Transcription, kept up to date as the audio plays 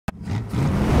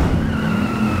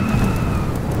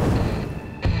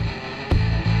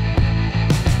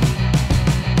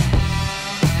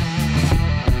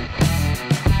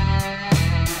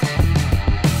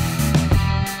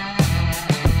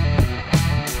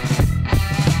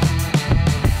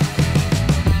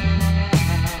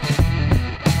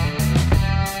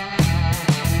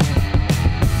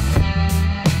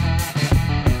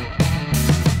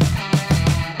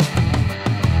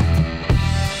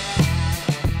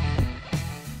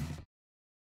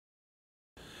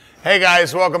Hey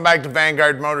guys, welcome back to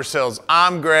Vanguard Motor Sales.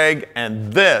 I'm Greg,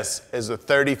 and this is a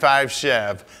 35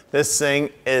 Chev. This thing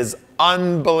is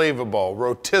unbelievable.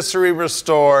 Rotisserie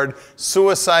restored,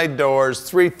 suicide doors,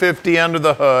 350 under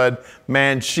the hood.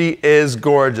 Man, she is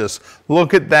gorgeous.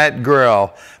 Look at that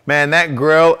grill. Man, that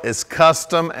grill is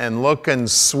custom and looking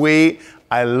sweet.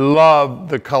 I love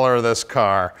the color of this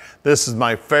car. This is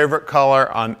my favorite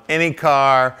color on any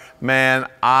car. Man,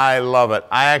 I love it.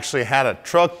 I actually had a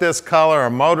truck this color, a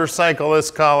motorcycle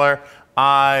this color.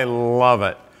 I love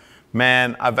it.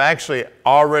 Man, I've actually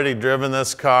already driven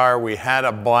this car. We had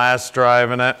a blast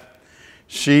driving it.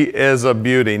 She is a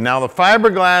beauty. Now the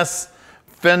fiberglass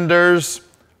fenders,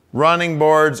 running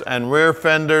boards, and rear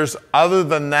fenders, other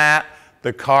than that,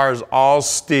 the car is all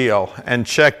steel. And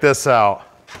check this out.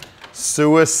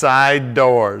 Suicide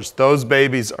doors. Those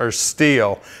babies are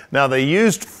steel. Now they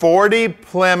used 40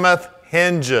 Plymouth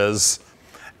hinges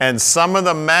and some of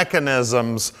the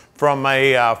mechanisms from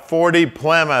a 40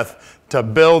 Plymouth to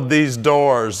build these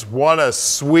doors. What a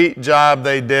sweet job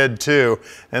they did too.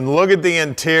 And look at the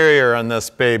interior on this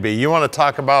baby. You want to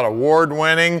talk about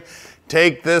award-winning?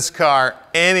 Take this car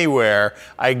anywhere.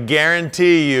 I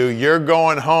guarantee you, you're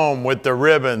going home with the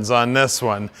ribbons on this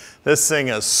one. This thing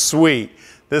is sweet.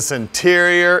 This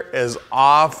interior is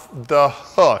off the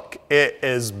hook. It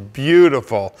is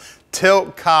beautiful.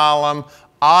 Tilt column,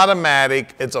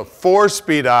 automatic. It's a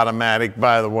 4-speed automatic,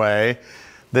 by the way.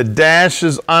 The dash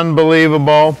is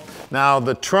unbelievable. Now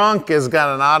the trunk has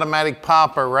got an automatic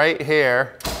popper right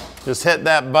here. Just hit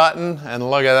that button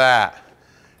and look at that.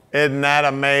 Isn't that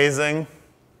amazing?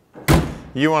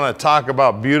 You want to talk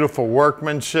about beautiful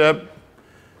workmanship?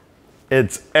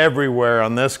 It's everywhere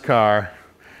on this car.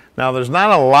 Now there's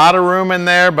not a lot of room in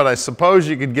there, but I suppose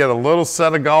you could get a little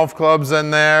set of golf clubs in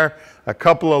there, a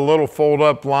couple of little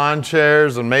fold-up lawn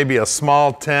chairs, and maybe a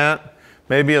small tent,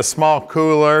 maybe a small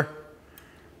cooler.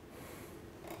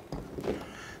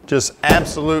 Just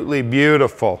absolutely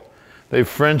beautiful. They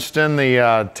Frenched in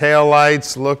the tail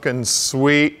lights, looking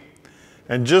sweet.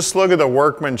 And just look at the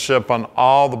workmanship on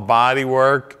all the body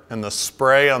work and the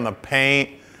spray on the paint.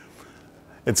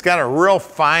 It's got a real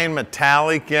fine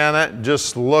metallic in it,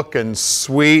 just looking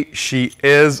sweet. She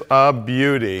is a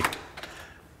beauty.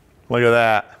 Look at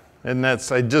that. And I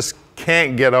just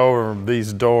can't get over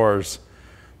these doors.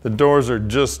 The doors are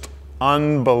just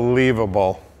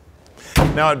unbelievable.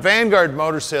 Now at Vanguard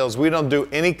Motor Sales, we don't do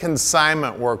any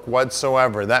consignment work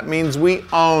whatsoever. That means we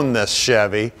own this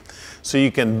Chevy. So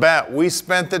you can bet we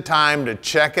spent the time to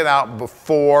check it out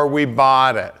before we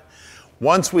bought it.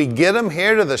 Once we get them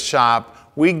here to the shop,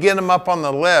 we get them up on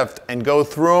the lift and go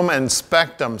through them and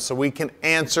inspect them so we can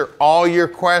answer all your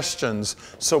questions.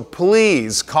 So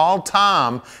please call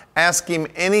Tom, ask him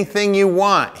anything you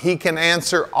want. He can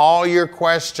answer all your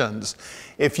questions.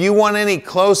 If you want any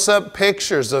close-up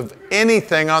pictures of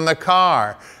anything on the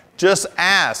car, just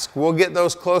ask. We'll get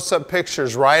those close-up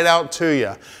pictures right out to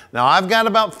you. Now, I've got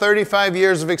about 35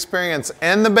 years of experience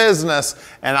in the business,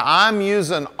 and I'm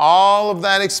using all of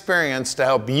that experience to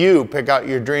help you pick out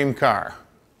your dream car.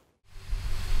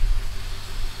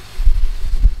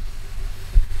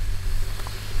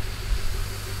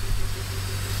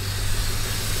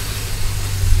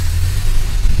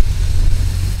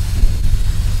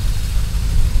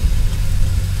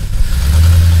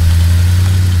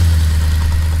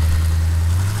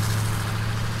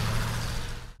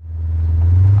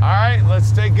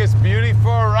 Let's take this beauty for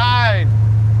a ride.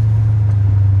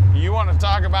 You want to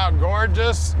talk about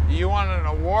gorgeous? You want an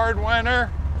award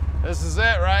winner? This is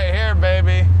it right here,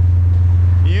 baby.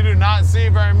 You do not see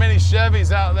very many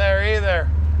Chevys out there either.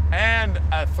 And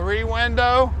a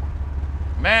 3-window,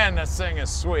 man, this thing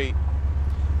is sweet.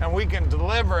 And we can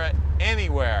deliver it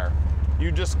anywhere.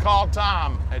 You just call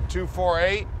Tom at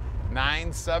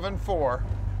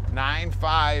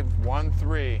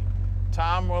 248-974-9513.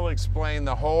 Tom will explain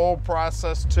the whole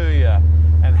process to you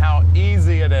and how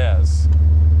easy it is.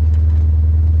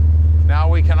 Now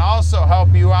we can also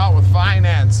help you out with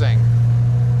financing.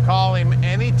 Call him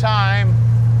anytime.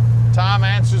 Tom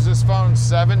answers his phone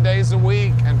 7 days a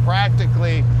week and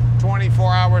practically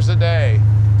 24 hours a day.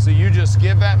 So you just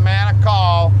give that man a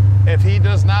call. If he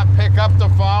does not pick up the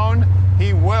phone,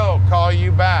 he will call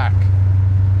you back.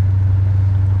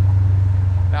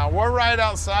 Now we're right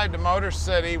outside the Motor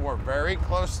City. We're very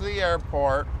close to the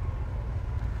airport.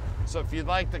 So if you'd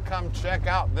like to come check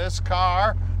out this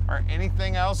car or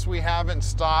anything else we have in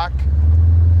stock,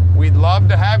 we'd love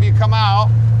to have you come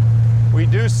out. We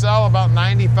do sell about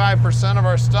 95% of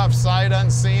our stuff sight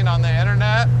unseen on the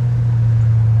internet,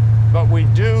 but we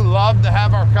do love to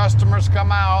have our customers come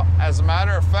out. As a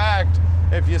matter of fact,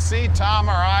 if you see Tom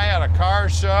or I at a car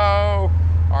show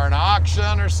or an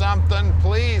auction or something,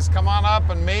 please come on up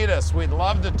and meet us. We'd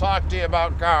love to talk to you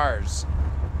about cars.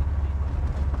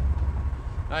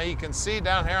 Now you can see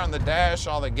down here on the dash,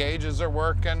 all the gauges are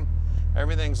working.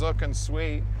 Everything's looking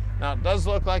sweet. Now it does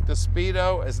look like the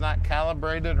speedo is not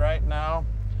calibrated right now,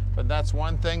 but that's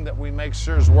one thing that we make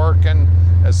sure is working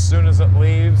as soon as it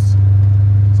leaves.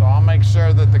 So I'll make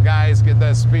sure that the guys get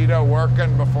that speedo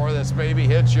working before this baby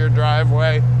hits your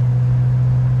driveway.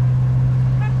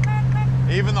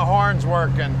 Even the horn's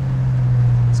working.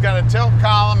 It's got a tilt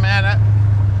column in it.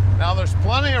 Now there's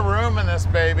plenty of room in this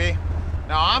baby.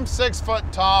 Now I'm 6 foot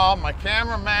tall, my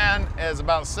cameraman is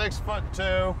about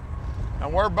 6'2",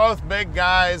 and we're both big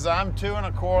guys. I'm 2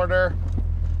 1/4,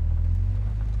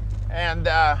 and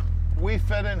we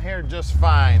fit in here just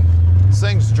fine. This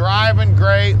thing's driving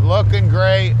great, looking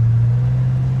great.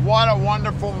 What a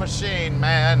wonderful machine,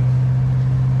 man.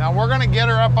 Now we're gonna get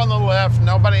her up on the lift.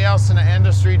 Nobody else in the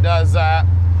industry does that.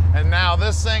 And now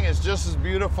this thing is just as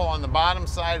beautiful on the bottom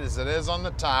side as it is on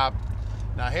the top.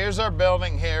 Now here's our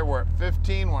building here. We're at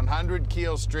 15100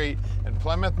 Keel Street in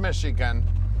Plymouth, Michigan.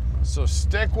 So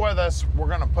stick with us. We're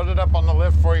gonna put it up on the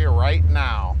lift for you right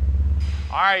now.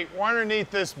 All right, we're underneath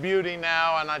this beauty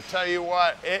now, and I tell you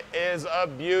what, it is a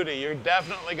beauty. You're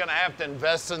definitely gonna have to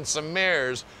invest in some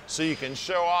mirrors so you can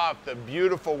show off the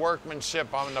beautiful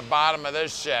workmanship on the bottom of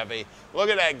this Chevy. Look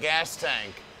at that gas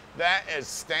tank. That is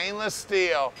stainless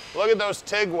steel. Look at those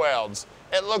TIG welds.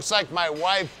 It looks like my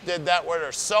wife did that with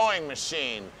her sewing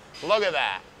machine. Look at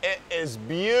that. It is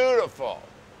beautiful.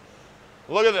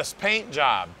 Look at this paint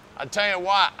job. I tell you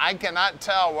what, I cannot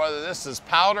tell whether this is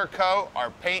powder coat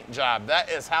or paint job. That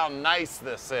is how nice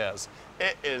this is.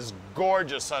 It is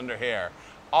gorgeous under here.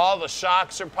 All the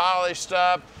shocks are polished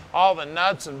up. All the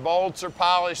nuts and bolts are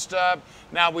polished up.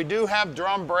 Now we do have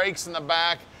drum brakes in the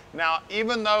back. Now,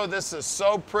 even though this is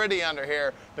so pretty under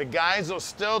here, the guys will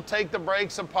still take the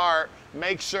brakes apart,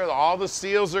 make sure that all the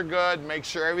seals are good, make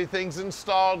sure everything's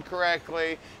installed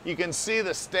correctly. You can see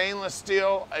the stainless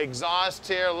steel exhaust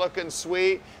here looking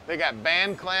sweet. They got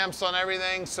band clamps on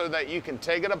everything so that you can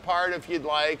take it apart if you'd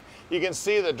like. You can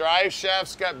see the drive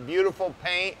shaft's got beautiful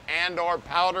paint and or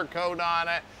powder coat on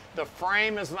it. The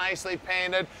frame is nicely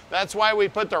painted. That's why we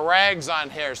put the rags on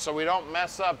here, so we don't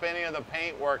mess up any of the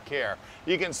paint work here.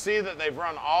 You can see that they've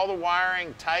run all the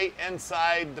wiring tight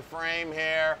inside the frame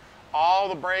here, all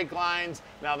the brake lines.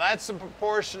 Now that's the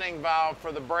proportioning valve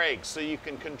for the brakes, so you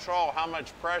can control how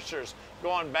much pressure's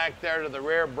going back there to the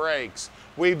rear brakes.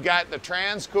 We've got the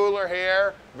trans cooler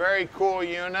here, very cool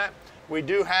unit. We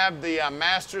do have the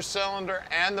master cylinder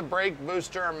and the brake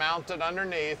booster are mounted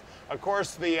underneath. Of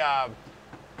course, the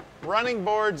running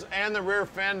boards and the rear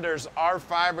fenders are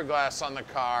fiberglass on the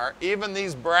car. Even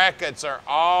these brackets are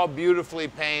all beautifully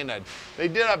painted. They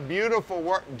did a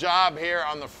beautiful job here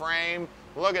on the frame.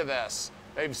 Look at this.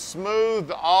 They've smoothed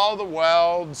all the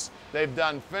welds. They've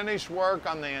done finish work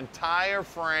on the entire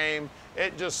frame.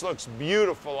 It just looks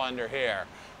beautiful under here.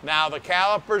 Now the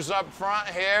calipers up front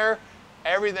here,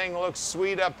 everything looks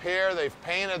sweet up here. They've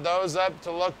painted those up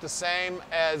to look the same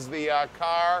as the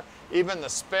car. Even the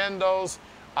spindles.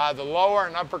 The lower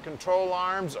and upper control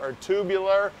arms are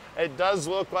tubular. It does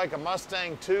look like a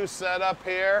Mustang 2 setup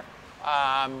here.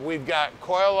 We've got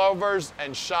coilovers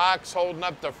and shocks holding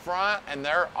up the front, and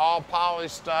they're all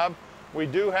polished up. We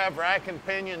do have rack and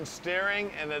pinion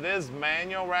steering, and it is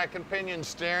manual rack and pinion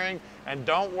steering. And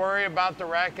don't worry about the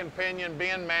rack and pinion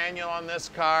being manual on this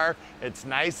car. It's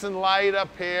nice and light up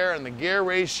here, and the gear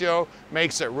ratio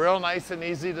makes it real nice and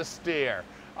easy to steer.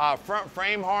 Front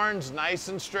frame horns, nice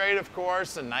and straight, of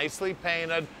course, and nicely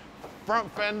painted.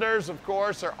 Front fenders, of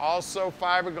course, are also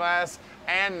fiberglass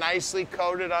and nicely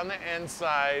coated on the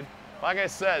inside. Like I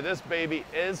said, this baby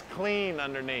is clean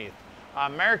underneath.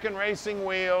 American Racing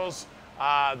wheels.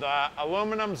 The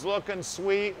aluminum's looking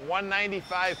sweet.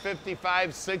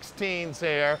 195/55 16s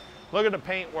here. Look at the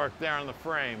paint work there on the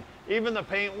frame. Even the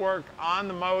paint work on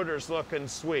the motor's looking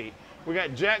sweet. We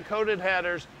got jet coated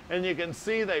headers, and you can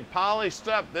see they polished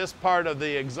up this part of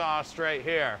the exhaust right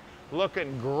here.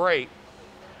 Looking great.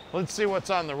 Let's see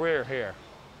what's on the rear here.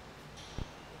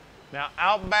 Now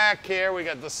out back here, we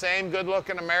got the same good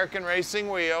looking American Racing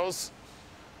wheels,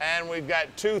 and we've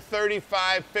got two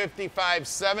 35/55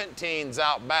 17s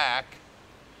out back.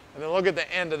 And then look at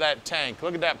the end of that tank.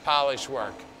 Look at that polish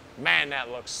work. Man,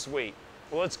 that looks sweet.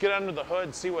 Well, let's get under the hood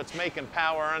and see what's making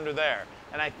power under there.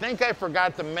 And I think I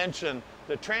forgot to mention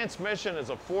the transmission is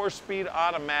a 4-speed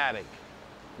automatic.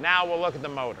 Now we'll look at the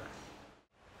motor.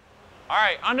 All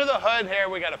right, under the hood here,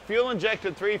 we got a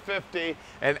fuel-injected 350,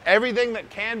 and everything that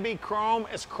can be chrome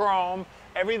is chrome.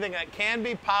 Everything that can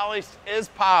be polished is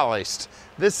polished.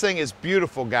 This thing is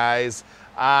beautiful, guys.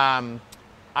 I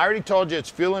already told you it's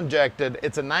fuel injected.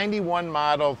 It's a 91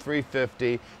 model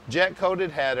 350, jet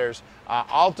coated headers,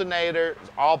 alternator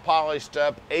all polished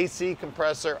up, AC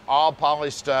compressor all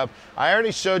polished up. I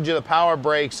already showed you the power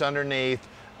brakes underneath.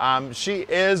 She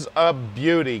is a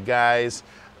beauty, guys.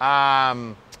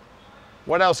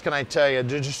 What else can I tell you?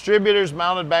 The distributor's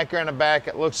mounted back here in the back.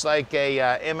 It looks like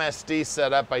a MSD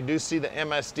setup. I do see the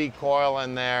MSD coil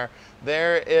in there.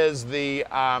 There is the,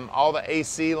 all the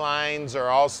AC lines are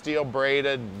all steel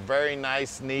braided. Very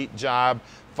nice, neat job.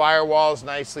 Firewall's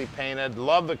nicely painted.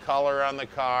 Love the color on the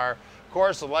car. Of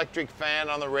course, electric fan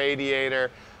on the radiator.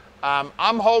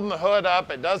 I'm holding the hood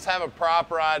up. It does have a prop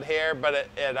rod here, but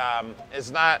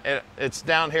it's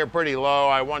down here pretty low.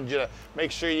 I wanted you to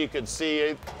make sure you could see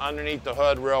it underneath the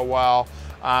hood real well.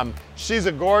 She's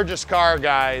a gorgeous car,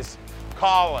 guys.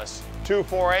 Call us,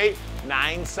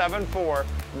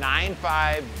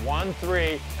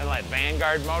 248-974-9513, and let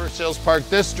Vanguard Motor Sales park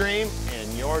this dream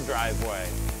in your driveway.